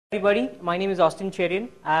Everybody, my name is Cherian.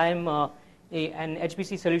 I'm an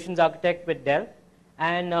HPC solutions architect with Dell,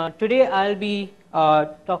 and today I'll be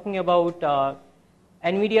talking about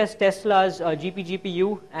NVIDIA's Tesla's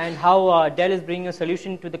GPU and how Dell is bringing a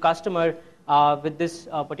solution to the customer with this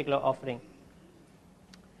particular offering.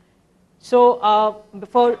 So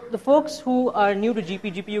for the folks who are new to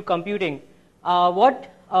GPU computing,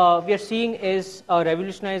 what we are seeing is a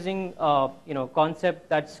revolutionizing concept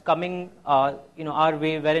that's coming our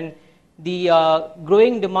way, wherein the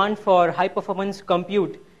growing demand for high performance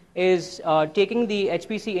compute is taking the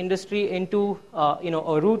HPC industry into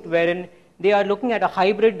a route wherein they are looking at a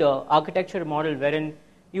hybrid architecture model, wherein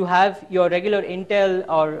you have your regular Intel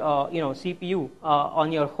or CPU on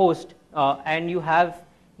your host, and you have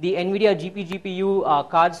the NVIDIA GPU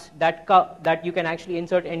cards that you can actually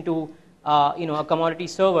insert into a commodity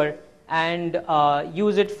server and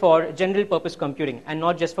use it for general purpose computing and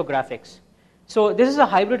not just for graphics. So this is a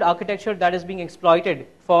hybrid architecture that is being exploited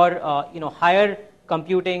for higher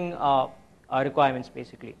computing requirements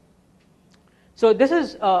basically. So this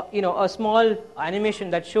is a small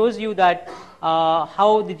animation that shows you that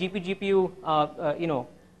how the GPU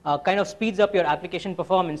kind of speeds up your application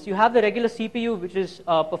performance. You have the regular CPU which is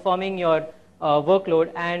performing your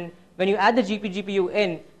workload, and when you add the GPU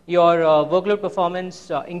in, your workload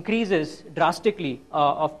performance increases drastically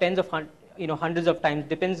of tens of hundreds of times,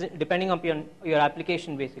 depending upon your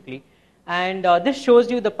application basically. And this shows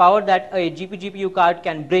you the power that a GPU card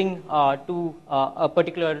can bring to a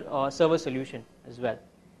particular server solution as well.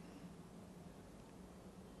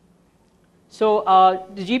 So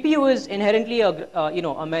the GPU is inherently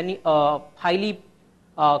a highly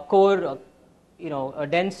core a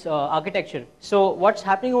dense architecture. So what's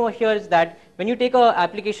happening over here is that when you take an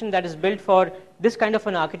application that is built for this kind of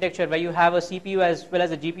an architecture where you have a CPU as well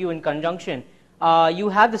as a GPU in conjunction, you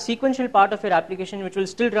have the sequential part of your application which will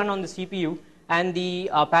still run on the CPU, and the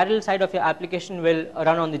parallel side of your application will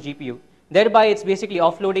run on the GPU. Thereby it's basically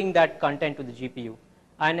offloading that content to the GPU,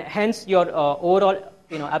 and hence your overall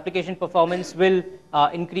application performance will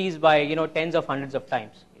increase by tens of hundreds of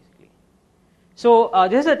times. So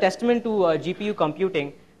this is a testament to GPU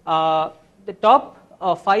computing. The top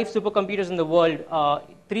 5 supercomputers in the world,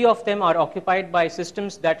 3 of them are occupied by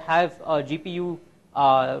systems that have GPU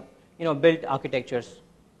built architectures.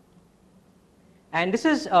 And this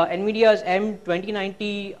is NVIDIA's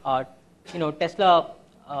M2090 Tesla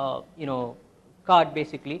card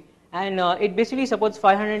basically, and it basically supports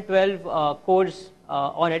 512 cores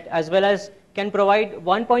on it, as well as can provide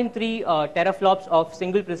 1.3 teraflops of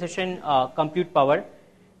single precision compute power.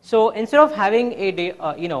 So instead of having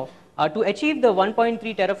to achieve the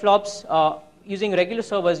 1.3 teraflops using regular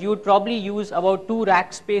servers, you would probably use about 2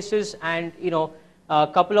 rack spaces and a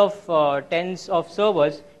couple of tens of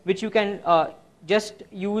servers, which you can just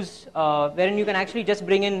use, wherein you can actually just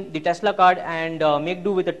bring in the Tesla card and make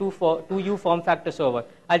do with a 2U form factor server.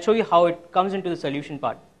 I'll show you how it comes into the solution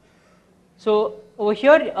part. So over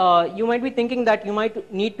here, you might be thinking that you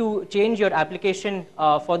might need to change your application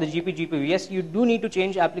for the GPU. Yes, you do need to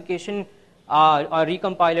change application or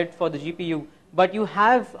recompile it for the GPU, but you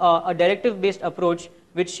have a directive-based approach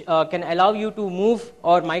which can allow you to move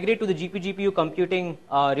or migrate to the GPU computing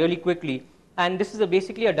really quickly. And this is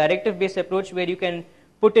basically a directive-based approach where you can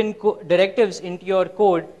put in directives into your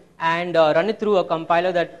code and run it through a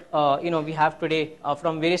compiler that we have today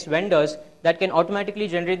from various vendors that can automatically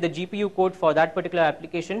generate the GPU code for that particular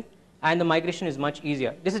application, and the migration is much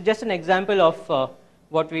easier. This is just an example of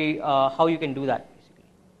how you can do that basically.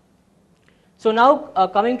 So now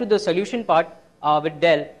coming to the solution part with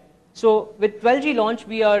Dell. So with 12G launch,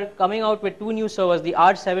 we are coming out with 2 new servers, the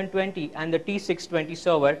R720 and the T620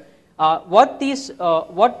 server. What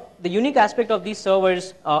the unique aspect of these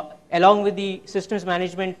servers, along with the systems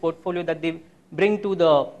management portfolio that they bring to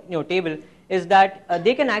the table, is that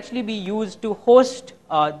they can actually be used to host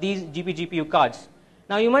these GPU cards.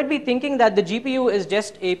 Now you might be thinking that the GPU is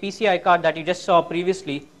just a PCI card that you just saw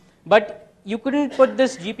previously, but you couldn't put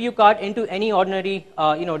this GPU card into any ordinary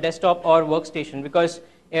desktop or workstation, because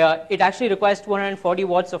it actually requires 240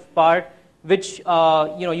 watts of power, which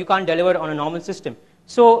you can't deliver on a normal system.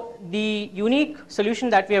 So the unique solution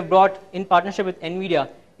that we have brought in partnership with NVIDIA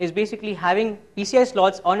is basically having PCI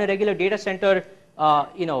slots on a regular data center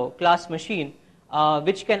class machine,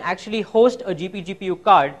 which can actually host a GPU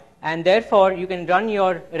card, and therefore you can run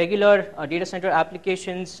your regular data center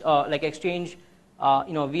applications like Exchange,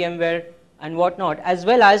 VMware and whatnot, as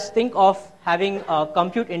well as think of having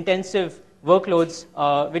compute intensive workloads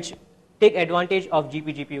which take advantage of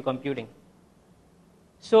GPU computing.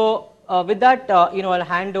 So with that, I'll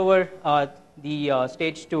hand over the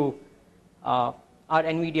stage to our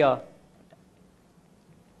NVIDIA.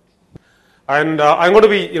 And I'm going to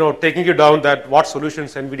be, taking you down that what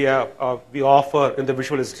solutions NVIDIA we offer in the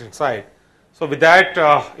visualization side. So with that,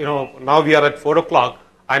 now we are at 4 o'clock.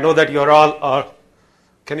 I know that you're all,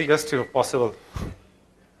 can you just, possible,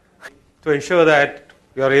 to ensure that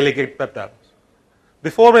you are really get prepped up.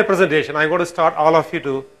 Before my presentation, I'm going to start all of you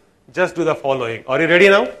to just do the following. Are you ready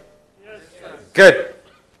now? Yes, sir. Good.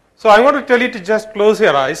 So I'm going to tell you to just close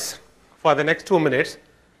your eyes for the next 2 minutes.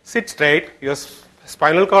 Sit straight, your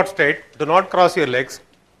spinal cord straight. Do not cross your legs.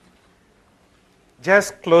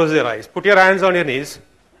 Just close your eyes. Put your hands on your knees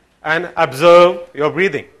and observe your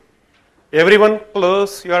breathing. Everyone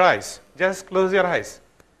close your eyes. Just close your eyes.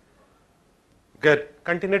 Good.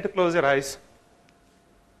 Continue to close your eyes.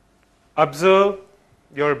 Observe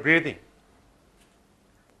your breathing.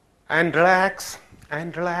 And relax,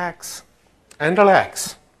 and relax, and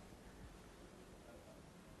relax.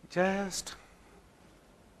 Just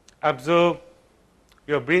observe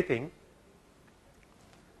your breathing.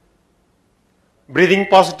 Breathing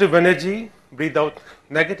positive energy, breathe out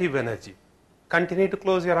negative energy. Continue to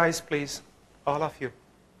close your eyes, please, all of you.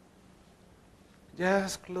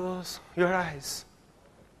 Just close your eyes.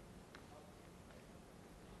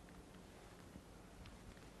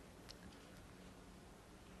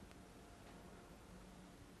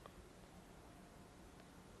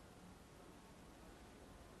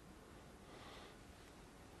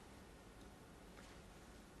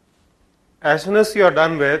 As soon as you are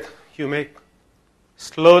done with, you may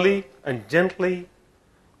slowly and gently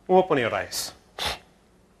open your eyes.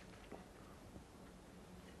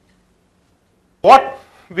 What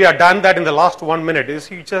we have done that in the last 1 minute is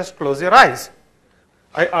you just close your eyes.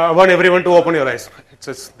 I want everyone to open your eyes.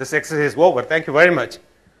 This exercise is over. Thank you very much.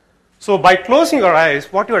 So by closing your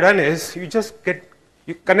eyes, what you have done is you just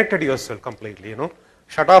you connected yourself completely,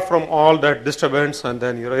 shut off from all that disturbance, and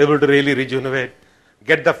then you're able to really rejuvenate,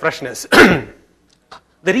 get the freshness.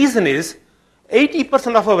 The reason is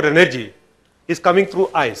 80% of our energy is coming through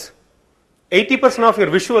eyes. 80% of your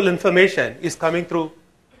visual information is coming through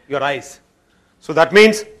your eyes. So that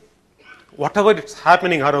means whatever is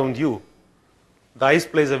happening around you, the eyes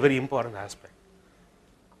plays a very important aspect.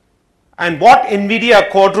 And what NVIDIA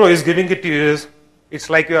Quadro is giving it to you is, it's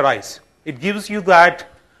like your eyes. It gives you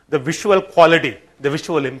the visual quality, the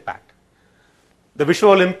visual impact. The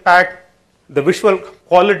visual impact, the visual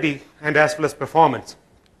quality, and as well as performance.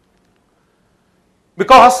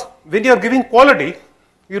 Because when you are giving quality,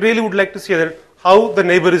 you really would like to see that how the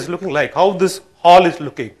neighbor is looking like, how this hall is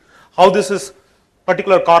looking, how this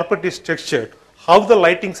particular carpet is textured, how the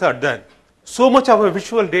lightings are done. So much of our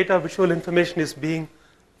visual data, visual information is being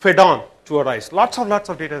fed on to our eyes. Lots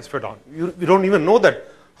of data is fed on. You don't even know that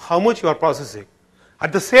how much you are processing.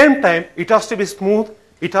 At the same time, it has to be smooth.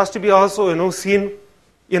 It has to be also seen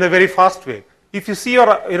in a very fast way. If you see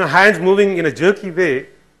your hands moving in a jerky way,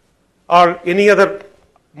 or any other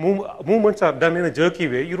movements are done in a jerky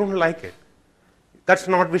way, you don't like it. That's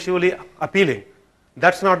not visually appealing.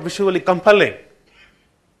 That's not visually compelling.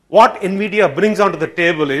 What NVIDIA brings onto the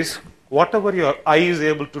table is whatever your eye is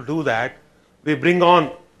able to do that, we bring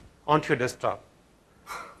onto your desktop.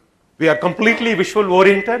 We are completely visual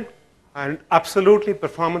oriented and absolutely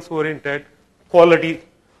performance oriented, quality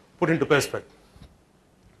put into perspective.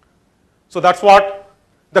 So that's what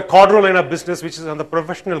the Quadro line of business, which is on the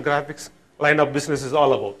professional graphics line of business, is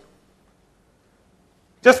all about.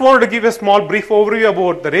 Just wanted to give a small brief overview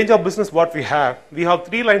about the range of business what we have. We have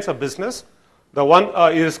 3 lines of business. The one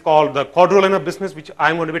is called the Quadro line of business, which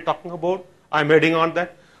I'm going to be talking about. I'm heading on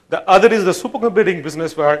that. The other is the supercomputing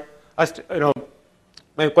business, where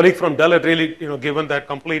my colleague from Dell had really given that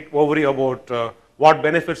complete overview about what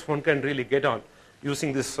benefits one can really get on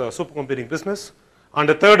using this supercomputing business. And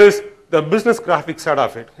the third is the business graphics side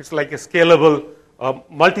of it. It's like a scalable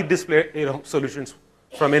multi-display solutions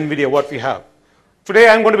from NVIDIA what we have. Today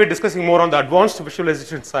I'm going to be discussing more on the advanced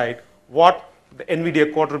visualization side, what the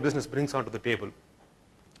NVIDIA Quadro business brings onto the table.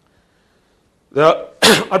 The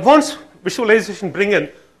advanced visualization bring in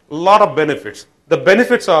a lot of benefits. The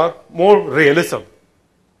benefits are more realism,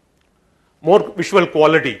 more visual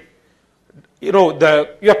quality.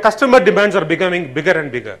 Your customer demands are becoming bigger and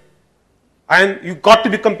bigger. And you've got to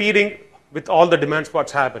be competing with all the demands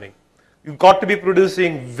what's happening. You've got to be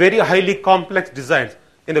producing very highly complex designs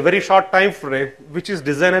in a very short time frame, which is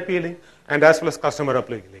design appealing and as well as customer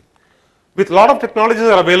appealing. With a lot of technologies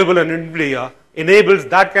that are available in NVIDIA, enables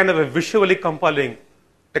that kind of a visually compelling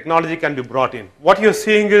technology can be brought in. What you're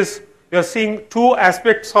seeing is, you're seeing 2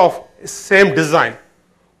 aspects of same design.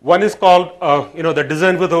 One is called, the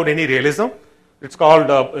design without any realism. It's called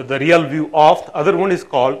the real view of. The other one is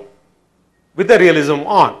called with the realism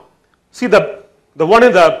on. See, the one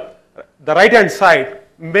in the right hand side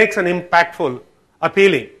makes an impactful,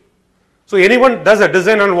 appealing. So anyone does a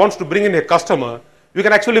design and wants to bring in a customer, you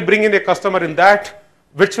can actually bring in a customer in that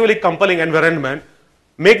virtually compelling environment,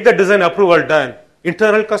 make the design approval done,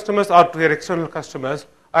 internal customers or to your external customers,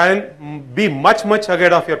 and be much, much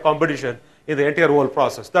ahead of your competition in the entire whole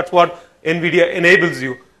process. That's what NVIDIA enables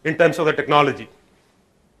you in terms of the technology.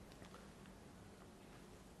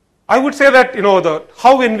 I would say that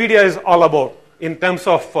how NVIDIA is all about in terms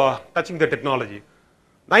of touching the technology.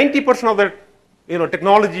 90% of the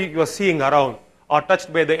technology you are seeing around are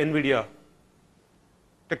touched by the NVIDIA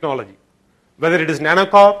technology. Whether it is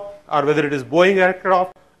nanocar, or whether it is Boeing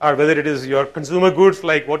aircraft, or whether it is your consumer goods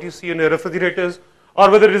like what you see in your refrigerators, or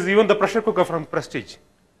whether it is even the pressure cooker from Prestige.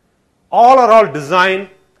 All are all designed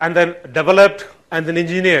and then developed and then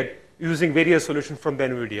engineered using various solutions from the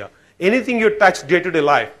NVIDIA. Anything you touch day-to-day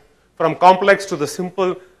life, from complex to the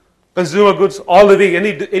simple consumer goods, all the way,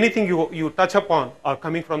 anything you touch upon are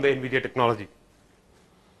coming from the NVIDIA technology.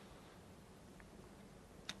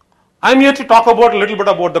 I'm here to talk about a little bit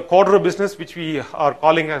about the Quadro business, which we are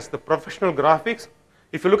calling as the professional graphics.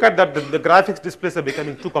 If you look at that, the graphics displays are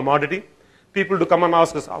becoming too commodity. People do come and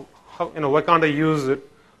ask us, why can't I use it?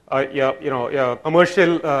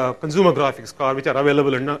 Commercial consumer graphics card, which are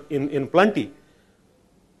available in plenty.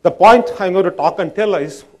 The point I'm going to talk and tell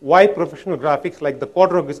is why professional graphics like the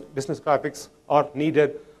Quadro business graphics are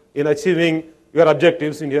needed in achieving your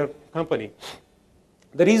objectives in your company.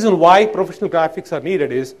 The reason why professional graphics are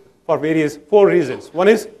needed is for four reasons. One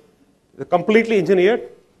is they're completely engineered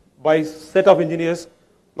by a set of engineers,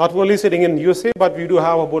 not only sitting in USA, but we do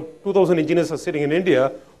have about 2,000 engineers are sitting in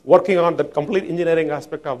India working on the complete engineering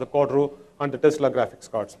aspect of the Quadro and the Tesla graphics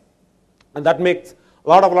cards. And that makes a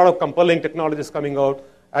lot of compelling technologies coming out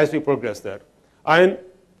as we progress there. And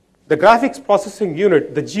the graphics processing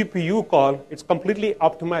unit, the GPU call, it's completely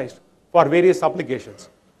optimized for various applications.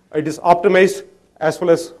 It is optimized as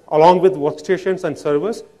well as along with workstations and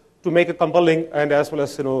servers to make a compelling and as well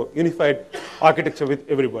as unified architecture with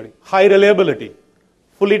everybody. High reliability,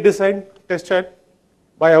 fully designed, tested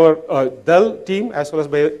by our Dell team as well as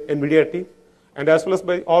by NVIDIA team and as well as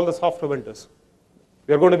by all the software vendors.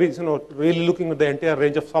 We are going to be really looking at the entire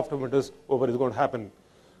range of software vendors over is going to happen.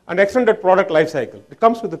 And extended product life cycle. It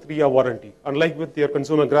comes with a 3-year warranty, unlike with your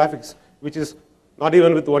consumer graphics, which is not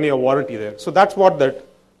even with 1-year warranty there. So that's what the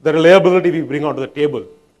reliability we bring onto the table.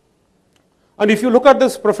 And if you look at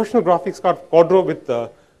this professional graphics card Quadro with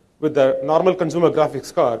the normal consumer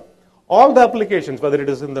graphics card, all the applications, whether it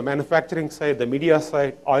is in the manufacturing side, the media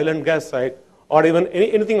side, oil and gas side, or even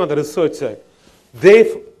anything on the research side,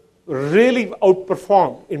 they really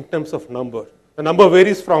outperform in terms of number. The number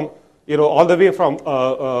varies from all the way from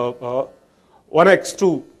 1x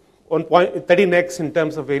to 13x in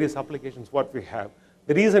terms of various applications what we have.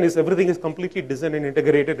 The reason is everything is completely designed and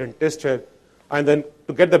integrated and tested, and then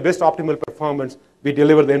to get the best optimal performance, we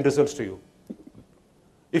deliver the end results to you.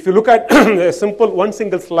 If you look at a one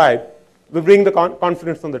single slide, we bring the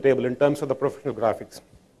confidence on the table in terms of the professional graphics.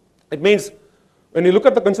 It means when you look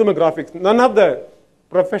at the consumer graphics, none of the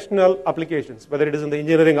professional applications, whether it is in the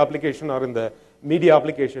engineering application or in the media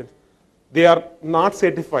application, they are not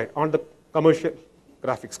certified on the commercial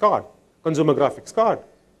graphics card, consumer graphics card.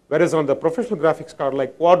 Whereas on the professional graphics card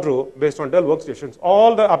like Quadro, based on Dell workstations,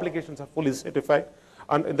 all the applications are fully certified.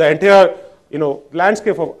 And the entire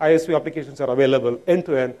landscape of ISV applications are available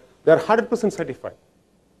end-to-end. They are 100% certified.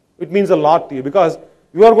 It means a lot to you because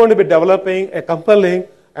you are going to be developing a compelling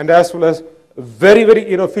and as well as very, very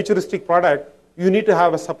futuristic product. You need to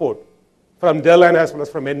have a support from Dell and as well as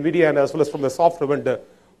from NVIDIA and as well as from the software vendor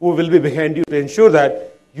who will be behind you to ensure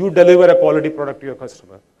that you deliver a quality product to your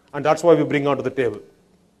customer. And that's why we bring onto the table.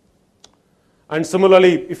 And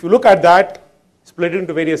similarly, if you look at that, split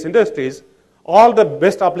into various industries, all the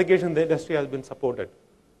best applications in the industry has been supported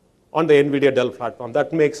on the NVIDIA Dell platform.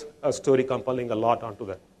 That makes a story compelling a lot onto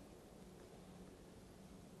that.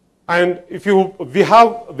 And we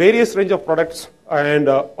have various range of products, and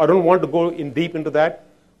I don't want to go in deep into that,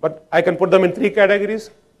 but I can put them in 3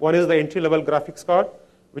 categories. One is the entry-level graphics card,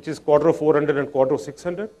 which is Quadro 400 and Quadro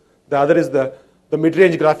 600. The other is the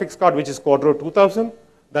mid-range graphics card, which is Quadro 2000.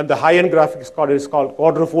 Then the high-end graphics card is called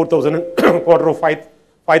Quadro 4000 and Quadro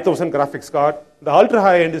 5000 graphics card. The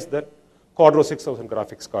ultra-high-end is the Quadro 6000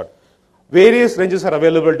 graphics card. Various ranges are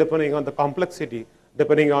available depending on the complexity,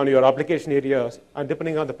 depending on your application areas, and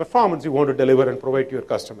depending on the performance you want to deliver and provide to your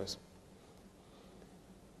customers.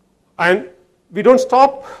 And we don't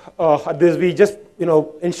stop at this. We just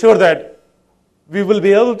ensure that we will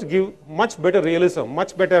be able to give much better realism,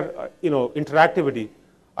 much better interactivity,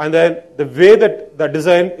 and then the way that the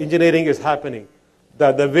design engineering is happening,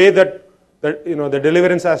 the way that the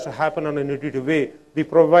deliverance has to happen on an intuitive way, we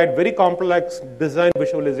provide very complex design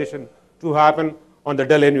visualization to happen on the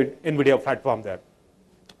Dell NVIDIA platform there.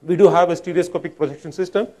 We do have a stereoscopic projection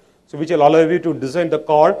system, so which will allow you to design the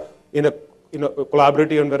car in a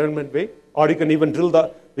collaborative environment way, or you can even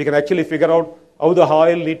we can actually figure out how the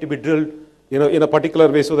oil need to be drilled in a particular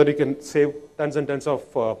way so that you can save tons and tons of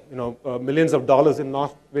millions of dollars in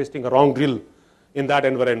not wasting a wrong drill in that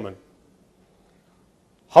environment.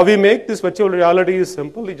 How we make this virtual reality is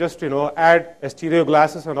simple. You just add a stereo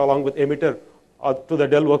glasses and along with emitter to the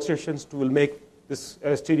Dell workstations to will make this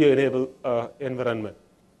stereo enabled environment.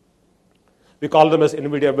 We call them as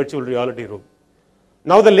NVIDIA Virtual Reality Room.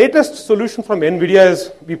 Now the latest solution from NVIDIA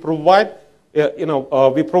is we provide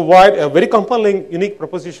a very compelling, unique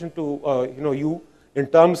proposition to you in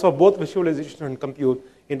terms of both visualization and compute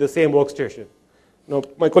in the same workstation. Now,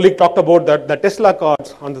 my colleague talked about that the Tesla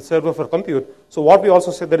cards on the server for compute. So what we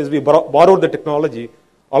also said that is we borrowed the technology.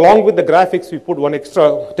 Along with the graphics, we put one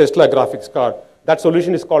extra Tesla graphics card. That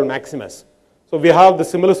solution is called Maximus. So we have the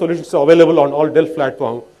similar solutions available on all Dell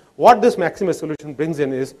platforms. What this Maximus solution brings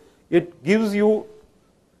in is it gives you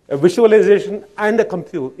a visualization and a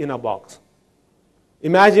compute in a box.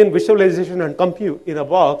 Imagine visualization and compute in a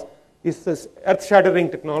box is this earth-shattering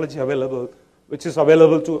technology available, which is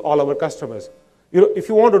available to all our customers. If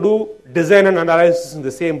you want to do design and analysis in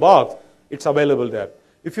the same box, it's available there.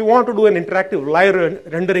 If you want to do an interactive live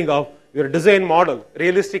rendering of your design model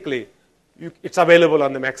realistically, it's available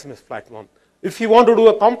on the Maximus platform. If you want to do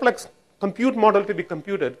a complex compute model to be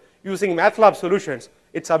computed using MATLAB solutions,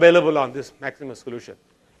 it's available on this Maximus solution.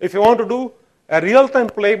 If you want to do a real-time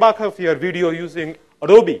playback of your video using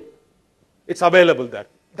Adobe, it's available there.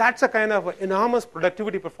 That's a kind of enormous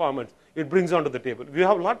productivity performance it brings onto the table. We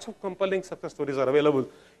have lots of compelling success stories are available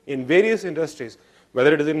in various industries,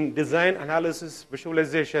 whether it is in design, analysis,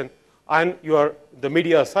 visualization, and the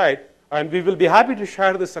media side. And we will be happy to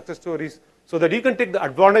share the success stories so that you can take the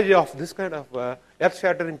advantage of this kind of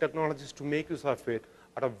earth-shattering technologies to make use of it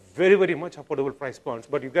at a very, very much affordable price points.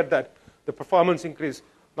 But you get that the performance increase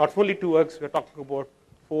not only 2x, we're talking about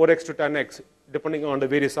 4x to 10x, depending on the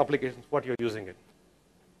various applications what you're using it.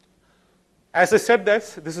 As I said,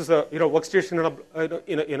 this is a workstation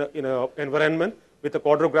in an environment with a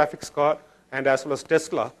Quadro graphics card and as well as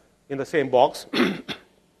Tesla in the same box.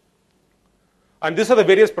 And these are the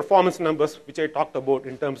various performance numbers which I talked about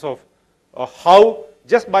in terms of how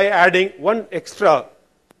just by adding one extra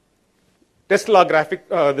Tesla graphic,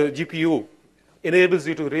 the GPU, enables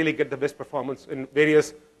you to really get the best performance in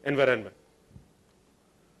various environments.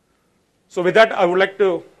 So with that, I would like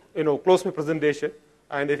to close my presentation.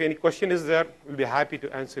 And if any question is there, we'll be happy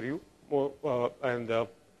to answer you.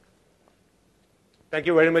 Thank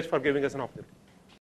you very much for giving us an opportunity.